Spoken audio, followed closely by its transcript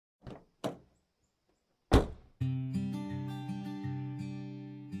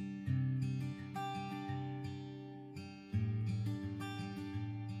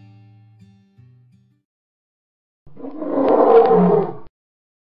Oh,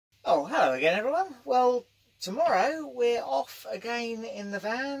 hello again everyone. Well, tomorrow we're off again in the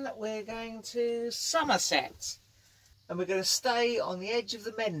van. We're going to Somerset and we're going to stay on the edge of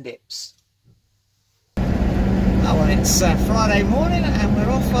the Mendips. Oh, well, it's Friday morning and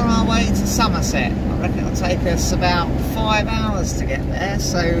we're off on our way to Somerset. I reckon it'll take us about 5 hours to get there,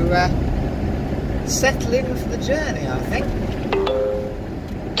 so settle in for the journey, I think.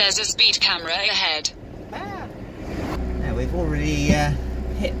 There's a speed camera ahead. Now we've already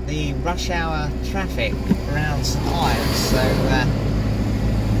hit the rush hour traffic around St Ives, so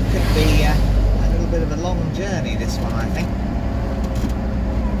could be a little bit of a long journey this one, I think.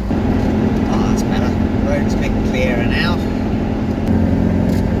 Oh, that's better. The road's a bit clearer now.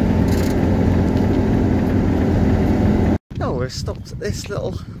 Oh, we've stopped at this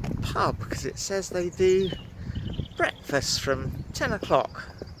little pub because it says they do breakfast from 10 o'clock.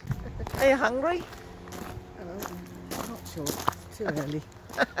 Are you hungry? Not sure, it's too early.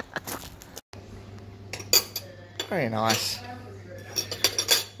 Very nice.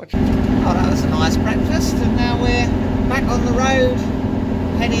 Oh, that was a nice breakfast, and now we're back on the road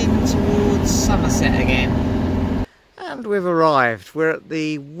heading towards Somerset again. And we've arrived. We're at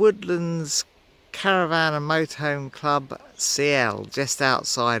the Woodlands Caravan and Motorhome Club CL, just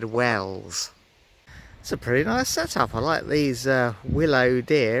outside Wells. It's a pretty nice setup. I like these willow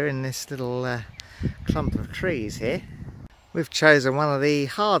deer in this little clump of trees here. We've chosen one of the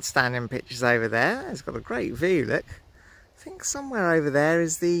hard standing pictures over there. It's got a great view, look. I think somewhere over there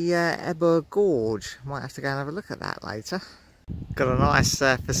is the Ebor Gorge. Might have to go and have a look at that later. Got a nice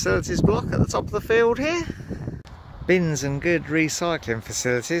facilities block at the top of the field here. Bins and good recycling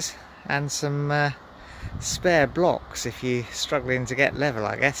facilities, and some spare blocks if you're struggling to get level,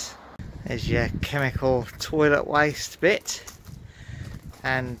 I guess. There's your chemical toilet waste bit,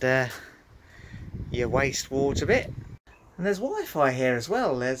 and your wastewater bit. And there's Wi-Fi here as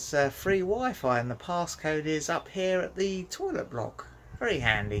well. There's free Wi-Fi, and the passcode is up here at the toilet block. Very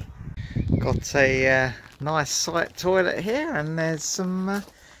handy. Got a nice site toilet here, and there's some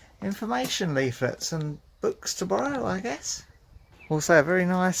information leaflets and books to borrow, I guess. Also a very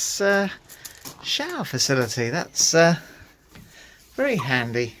nice shower facility. That's very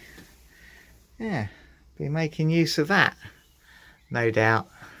handy. Yeah, be making use of that, no doubt.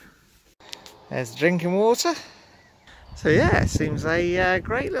 There's drinking water. So yeah, it seems a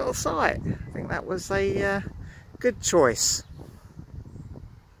great little site. I think that was a good choice.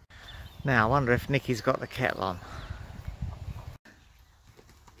 Now I wonder if Nicky's got the kettle on.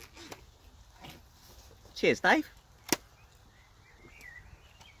 Cheers, Dave.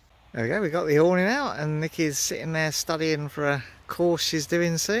 There we go, we got the awning out and Nicky's sitting there studying for a course she's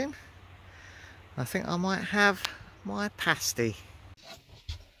doing soon. I think I might have my pasty.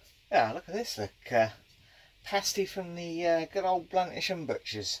 Yeah, look at this, look. Pasty from the good old Bluntish and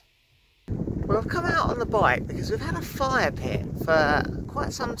Butchers. Well, I've come out on the bike because we've had a fire pit for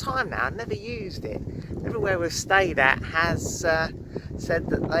quite some time now. I've never used it. Everywhere we've stayed at has said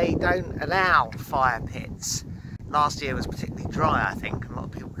that they don't allow fire pits. Last year was particularly dry, I think. A lot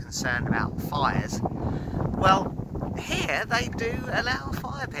of people were concerned about fires. Well, here they do allow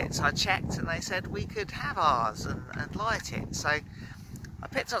fire pits. I checked and they said we could have ours and light it. So I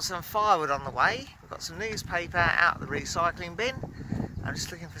picked up some firewood on the way. We've got some newspaper out of the recycling bin. I'm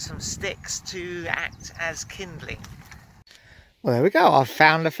just looking for some sticks to act as kindling. Well, there we go. I've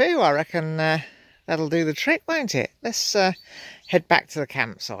found a few. I reckon that'll do the trick, won't it? Let's head back to the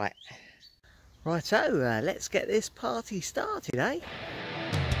campsite. Righto, let's get this party started, eh?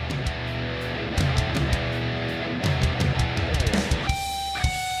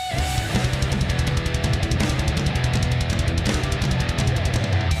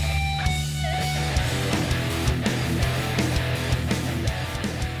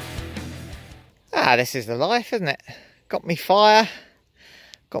 Ah, this is the life, isn't it? Got me fire,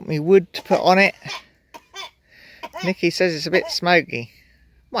 got me wood to put on it. Nicky says it's a bit smoky.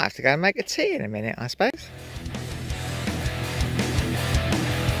 Might have to go and make a tea in a minute, I suppose.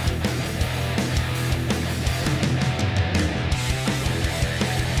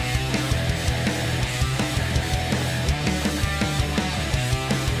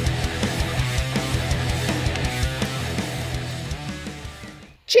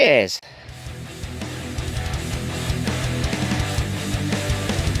 Cheers!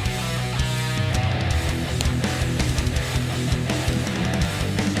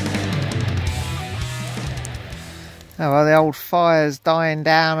 Oh well, the old fire's dying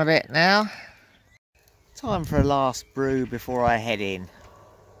down a bit now. Time for a last brew before I head in.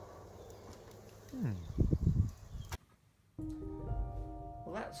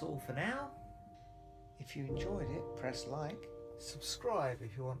 Well, that's all for now. If you enjoyed it, press like. Subscribe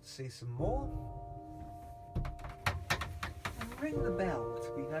if you want to see some more. And ring the bell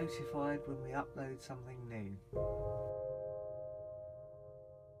to be notified when we upload something new.